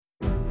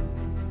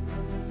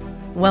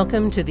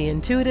Welcome to the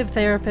Intuitive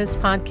Therapist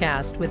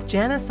Podcast with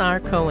Janis R.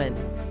 Cohen,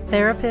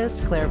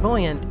 therapist,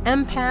 clairvoyant,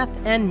 empath,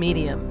 and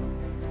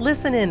medium.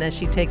 Listen in as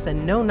she takes a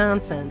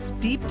no-nonsense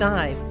deep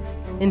dive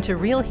into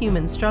real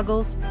human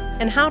struggles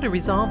and how to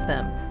resolve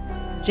them.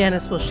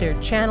 Janis will share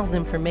channeled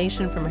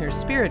information from her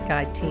spirit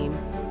guide team,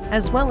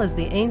 as well as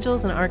the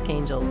angels and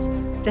archangels,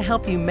 to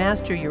help you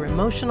master your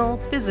emotional,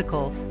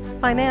 physical,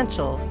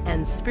 financial,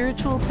 and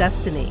spiritual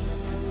destiny.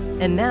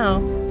 And now,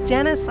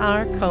 Janis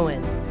R.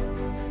 Cohen.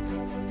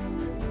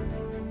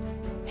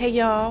 Hey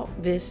y'all,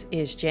 this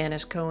is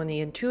Janis Cohen,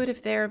 the Intuitive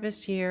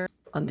Therapist here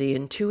on the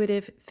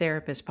Intuitive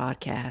Therapist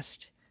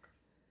Podcast.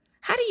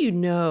 How do you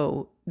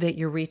know that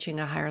you're reaching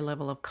a higher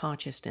level of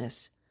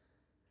consciousness?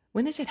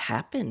 When does it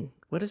happen?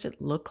 What does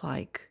it look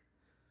like?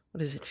 What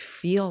does it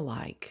feel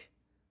like?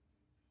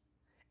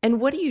 And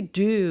what do you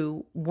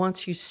do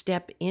once you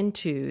step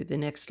into the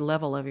next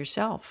level of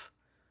yourself?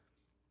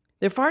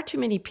 There are far too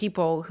many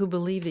people who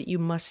believe that you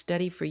must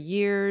study for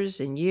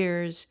years and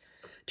years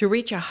to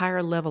reach a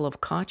higher level of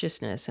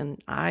consciousness,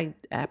 and I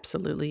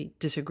absolutely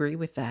disagree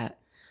with that.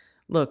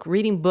 Look,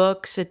 reading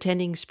books,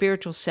 attending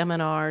spiritual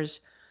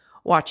seminars,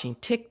 watching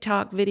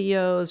TikTok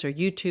videos or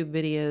YouTube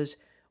videos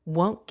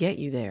won't get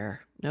you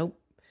there. Nope.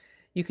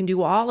 You can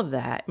do all of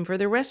that, and for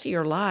the rest of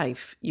your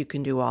life, you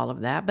can do all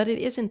of that, but it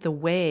isn't the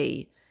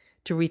way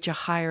to reach a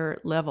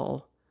higher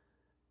level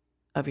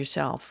of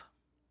yourself.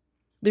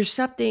 There's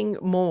something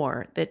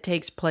more that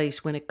takes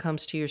place when it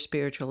comes to your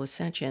spiritual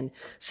ascension,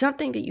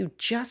 something that you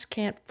just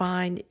can't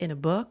find in a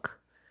book,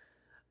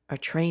 a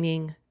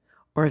training,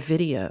 or a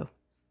video.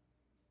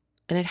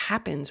 And it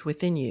happens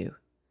within you.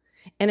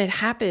 And it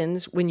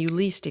happens when you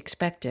least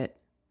expect it.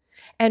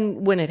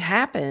 And when it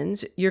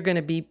happens, you're going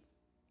to be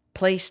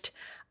placed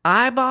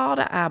eyeball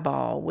to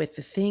eyeball with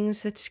the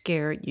things that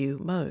scare you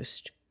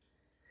most.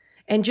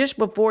 And just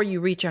before you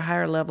reach a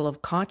higher level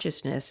of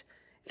consciousness,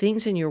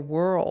 things in your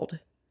world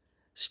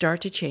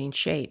start to change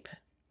shape.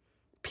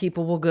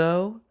 People will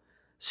go,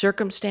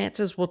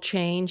 circumstances will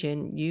change,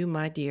 and you,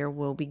 my dear,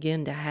 will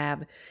begin to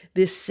have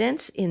this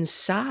sense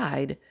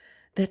inside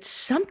that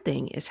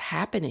something is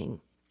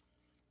happening,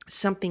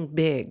 something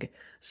big,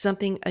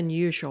 something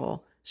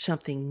unusual,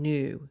 something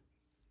new.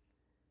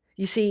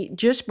 You see,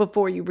 just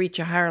before you reach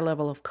a higher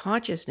level of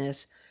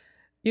consciousness,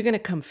 you're going to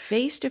come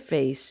face to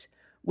face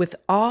with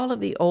all of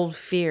the old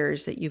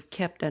fears that you've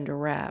kept under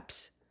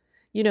wraps.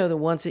 You know, the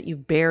ones that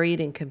you've buried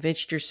and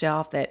convinced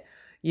yourself that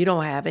you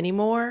don't have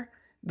anymore,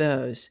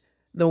 those.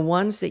 The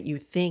ones that you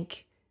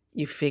think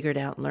you figured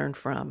out and learned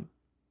from,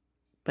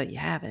 but you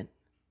haven't.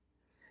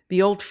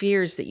 The old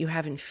fears that you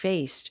haven't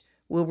faced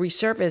will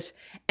resurface,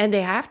 and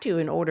they have to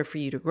in order for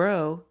you to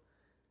grow.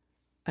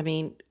 I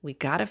mean, we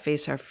got to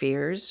face our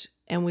fears,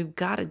 and we've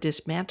got to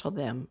dismantle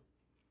them.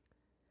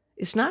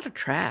 It's not a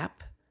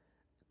trap,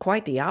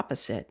 quite the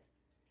opposite.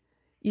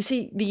 You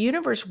see, the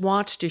universe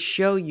wants to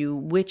show you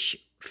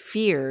which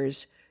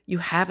fears you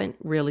haven't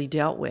really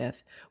dealt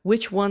with,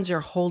 which ones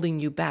are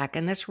holding you back.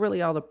 And that's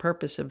really all the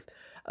purpose of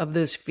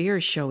those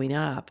fears showing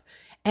up,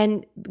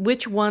 and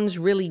which ones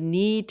really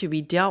need to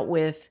be dealt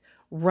with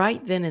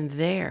right then and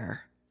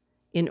there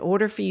in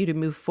order for you to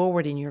move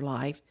forward in your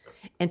life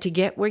and to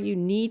get where you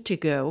need to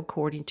go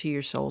according to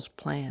your soul's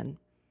plan.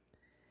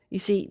 You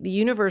see, the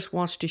universe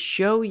wants to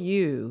show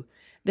you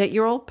that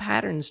your old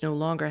patterns no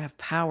longer have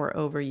power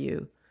over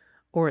you,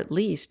 or at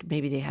least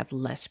maybe they have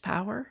less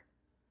power.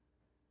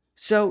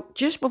 So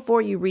just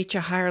before you reach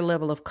a higher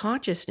level of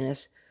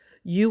consciousness,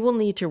 you will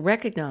need to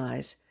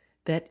recognize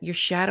that your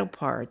shadow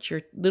parts,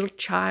 your little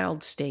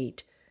child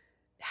state,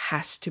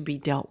 has to be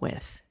dealt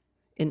with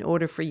in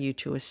order for you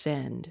to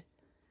ascend.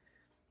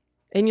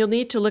 And you'll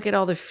need to look at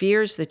all the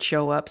fears that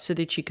show up so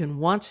that you can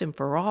once and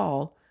for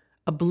all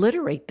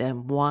obliterate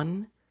them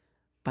one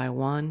by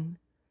one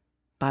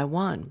by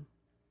one.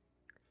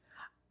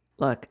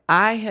 Look,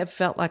 I have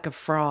felt like a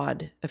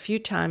fraud a few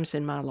times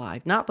in my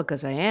life, not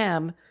because I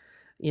am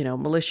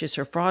malicious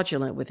or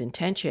fraudulent with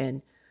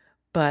intention,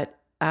 but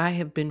I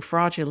have been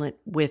fraudulent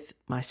with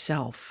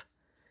myself.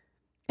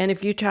 And a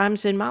few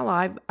times in my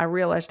life, I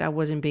realized I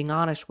wasn't being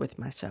honest with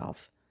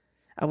myself.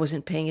 I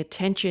wasn't paying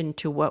attention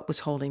to what was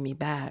holding me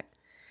back.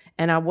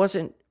 And I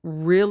wasn't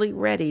really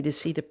ready to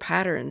see the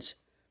patterns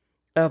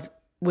of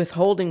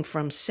withholding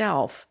from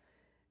self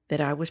that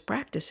I was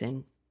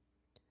practicing.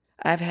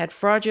 I've had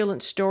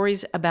fraudulent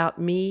stories about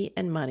me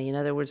and money, in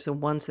other words, the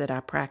ones that I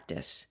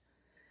practice.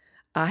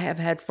 I have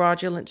had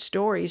fraudulent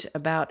stories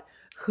about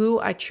who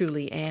I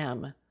truly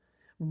am.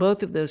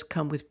 Both of those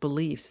come with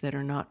beliefs that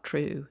are not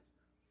true.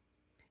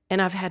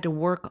 And I've had to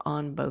work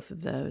on both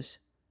of those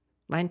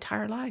my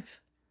entire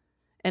life.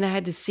 And I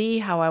had to see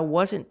how I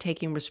wasn't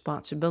taking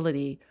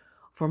responsibility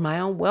for my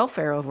own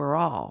welfare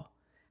overall,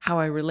 how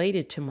I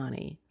related to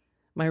money,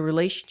 my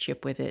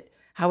relationship with it,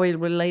 how I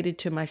related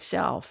to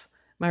myself,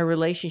 my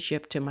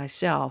relationship to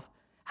myself,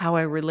 how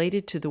I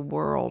related to the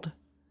world,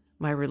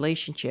 my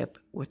relationship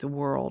with the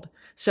world.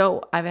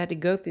 So I've had to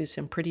go through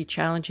some pretty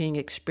challenging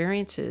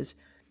experiences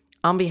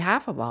on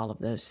behalf of all of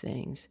those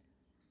things.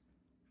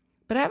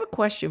 But I have a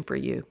question for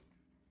you.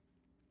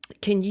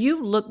 Can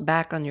you look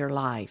back on your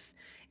life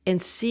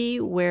and see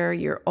where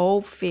your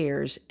old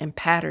fears and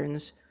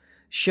patterns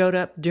showed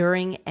up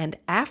during and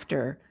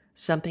after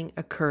something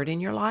occurred in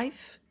your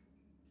life?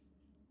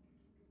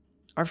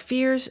 Our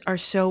fears are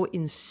so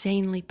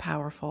insanely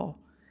powerful,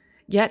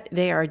 yet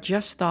they are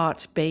just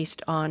thoughts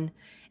based on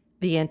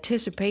the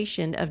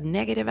anticipation of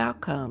negative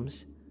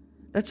outcomes.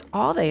 That's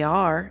all they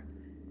are.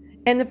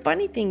 And the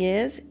funny thing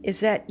is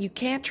that you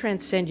can't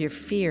transcend your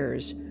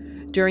fears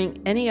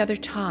during any other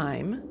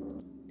time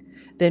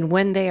than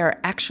when they are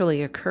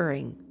actually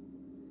occurring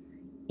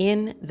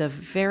in the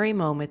very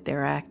moment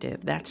they're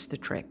active. That's the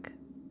trick.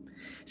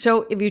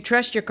 So if you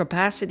trust your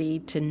capacity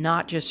to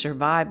not just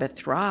survive but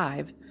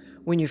thrive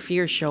when your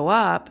fears show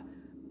up,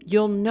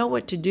 you'll know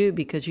what to do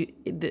because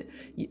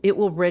it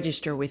will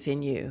register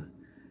within you.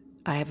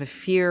 I have a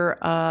fear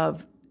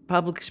of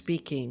public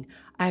speaking.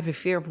 I have a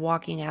fear of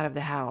walking out of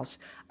the house.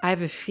 I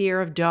have a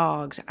fear of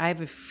dogs. I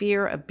have a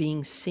fear of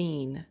being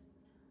seen.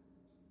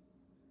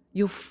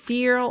 You'll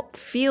feel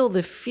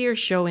the fear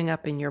showing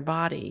up in your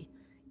body.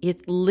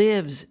 It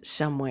lives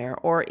somewhere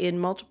or in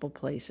multiple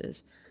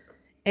places.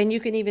 And you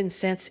can even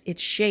sense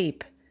its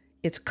shape,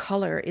 its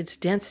color, its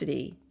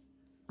density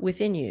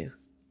within you.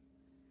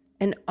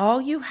 And all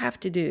you have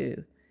to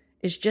do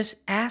is just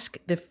ask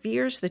the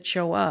fears that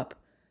show up,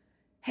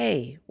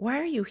 hey, why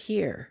are you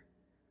here?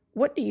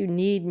 What do you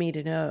need me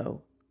to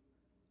know?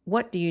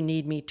 What do you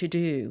need me to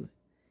do?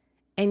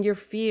 And your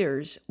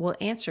fears will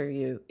answer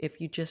you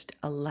if you just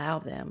allow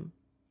them.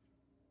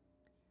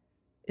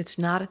 It's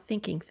not a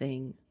thinking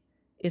thing.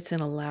 It's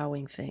an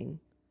allowing thing.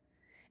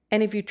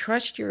 And if you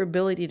trust your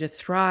ability to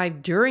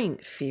thrive during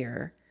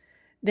fear,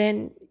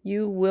 then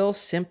you will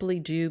simply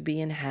do,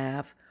 be, and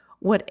have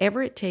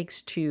whatever it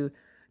takes to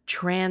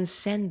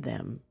transcend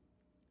them,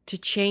 to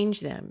change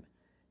them,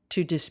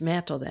 to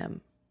dismantle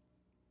them.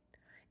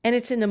 And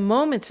it's in the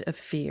moments of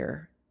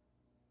fear,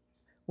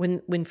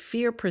 when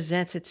fear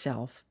presents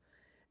itself,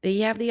 that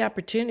you have the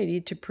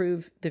opportunity to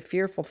prove the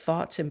fearful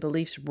thoughts and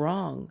beliefs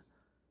wrong,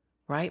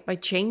 right? By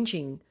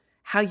changing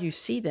how you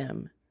see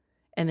them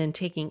and then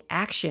taking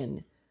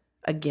action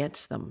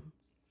against them.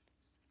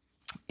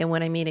 And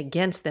when I mean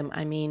against them,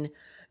 I mean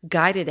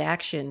guided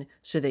action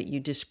so that you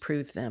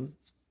disprove them.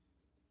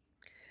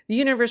 The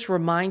universe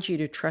reminds you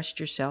to trust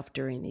yourself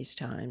during these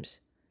times.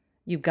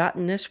 You've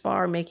gotten this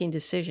far making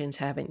decisions,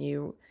 haven't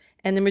you?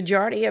 And the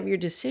majority of your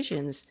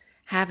decisions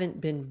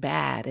haven't been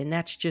bad, and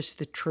that's just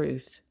the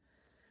truth.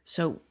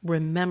 So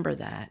remember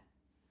that.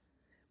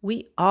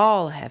 We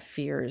all have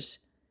fears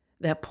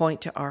that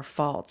point to our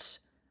faults,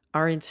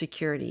 our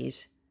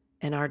insecurities,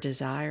 and our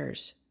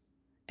desires,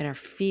 and our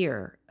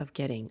fear of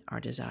getting our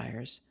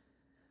desires.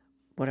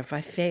 What if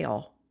I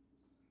fail?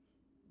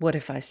 What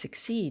if I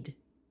succeed?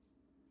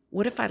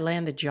 What if I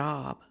land the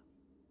job?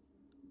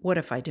 What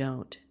if I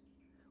don't?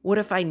 What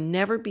if I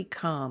never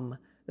become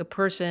the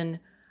person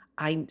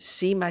I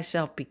see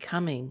myself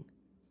becoming?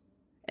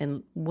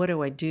 And what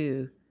do I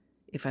do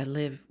if I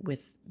live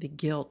with the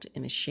guilt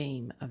and the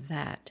shame of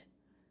that?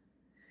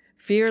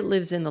 Fear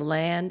lives in the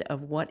land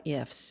of what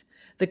ifs,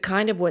 the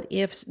kind of what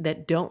ifs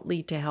that don't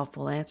lead to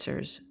helpful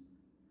answers.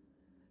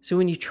 So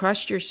when you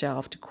trust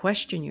yourself to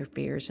question your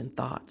fears and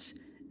thoughts,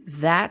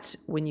 that's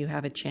when you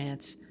have a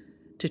chance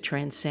to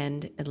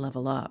transcend and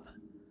level up.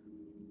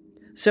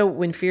 So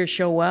when fears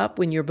show up,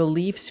 when your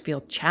beliefs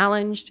feel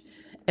challenged,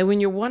 and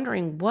when you're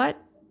wondering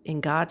what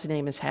in God's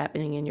name is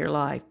happening in your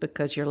life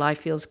because your life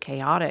feels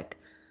chaotic,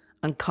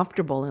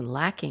 uncomfortable, and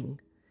lacking,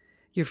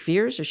 your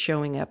fears are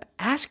showing up,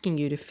 asking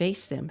you to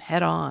face them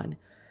head on,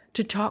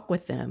 to talk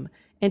with them,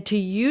 and to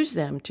use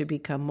them to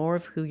become more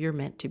of who you're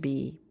meant to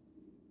be.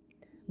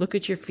 Look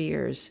at your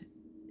fears.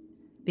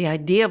 The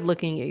idea of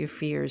looking at your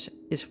fears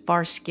is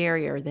far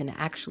scarier than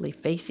actually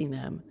facing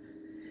them.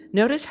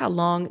 Notice how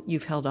long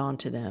you've held on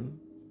to them.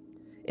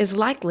 It's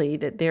likely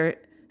that they're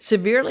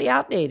severely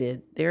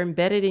outdated. They're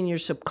embedded in your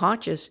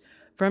subconscious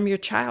from your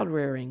child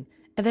rearing,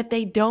 and that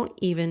they don't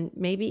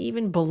maybe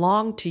even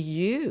belong to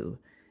you.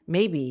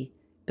 Maybe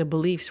the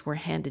beliefs were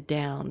handed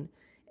down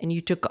and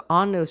you took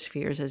on those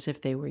fears as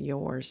if they were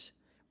yours.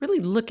 Really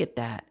look at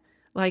that.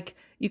 Like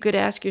you could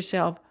ask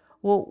yourself,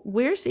 well,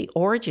 where's the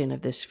origin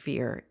of this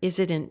fear? Is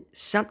it in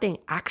something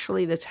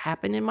actually that's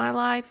happened in my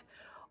life?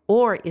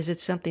 Or is it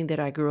something that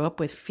I grew up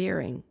with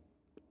fearing?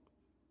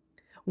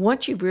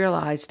 Once you've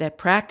realized that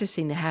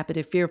practicing the habit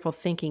of fearful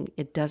thinking,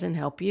 it doesn't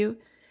help you,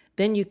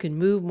 then you can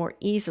move more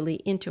easily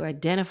into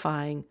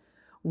identifying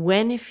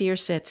when fear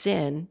sets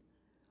in,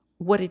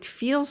 what it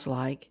feels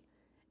like,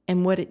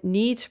 and what it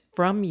needs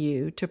from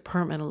you to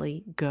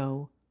permanently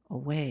go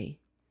away.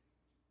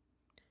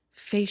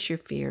 Face your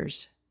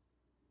fears.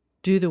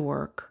 Do the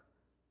work.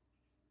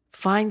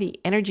 Find the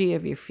energy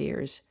of your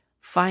fears.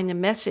 Find the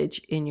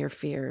message in your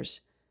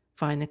fears.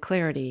 Find the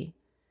clarity.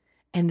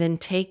 And then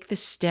take the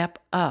step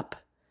up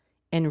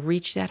and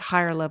reach that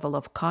higher level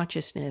of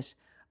consciousness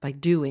by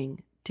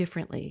doing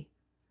differently,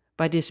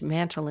 by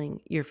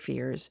dismantling your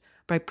fears,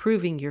 by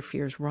proving your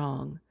fears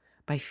wrong,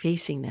 by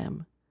facing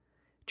them.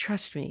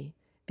 Trust me,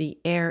 the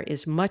air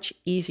is much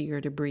easier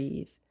to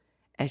breathe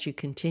as you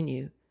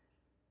continue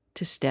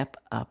to step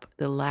up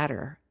the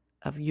ladder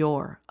of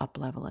your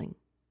up-leveling.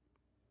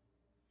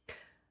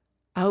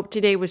 I hope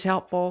today was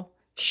helpful,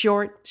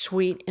 short,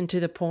 sweet, and to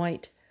the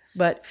point.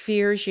 But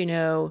fears,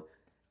 all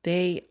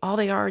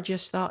they are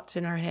just thoughts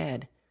in our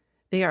head.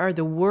 They are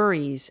the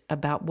worries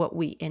about what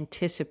we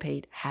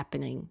anticipate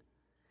happening.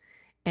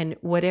 And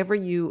whatever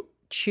you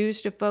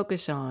choose to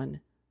focus on,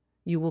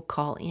 you will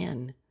call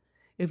in.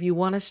 If you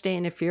want to stay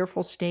in a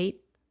fearful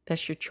state,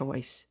 that's your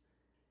choice.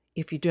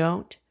 If you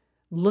don't,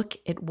 look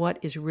at what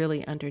is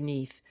really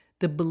underneath,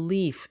 the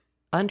belief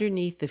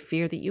underneath the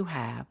fear that you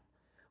have,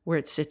 where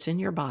it sits in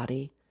your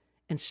body,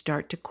 and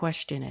start to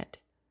question it.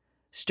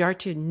 Start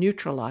to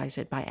neutralize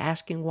it by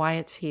asking why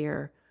it's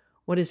here.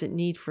 What does it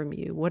need from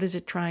you? What is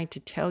it trying to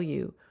tell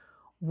you?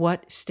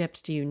 What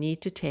steps do you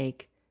need to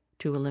take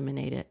to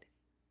eliminate it?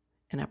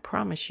 And I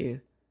promise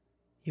you,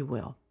 you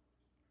will.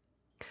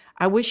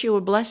 I wish you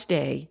a blessed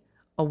day,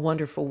 a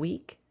wonderful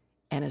week,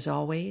 and as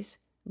always,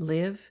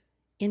 live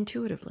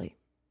intuitively.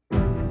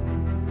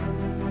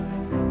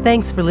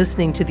 Thanks for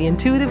listening to The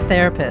Intuitive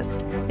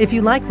Therapist. If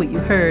you like what you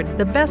heard,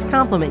 the best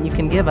compliment you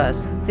can give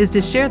us is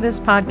to share this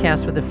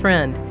podcast with a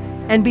friend,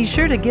 and be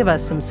sure to give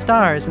us some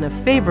stars and a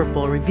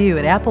favorable review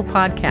at Apple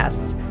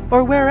Podcasts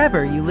or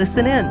wherever you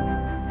listen in.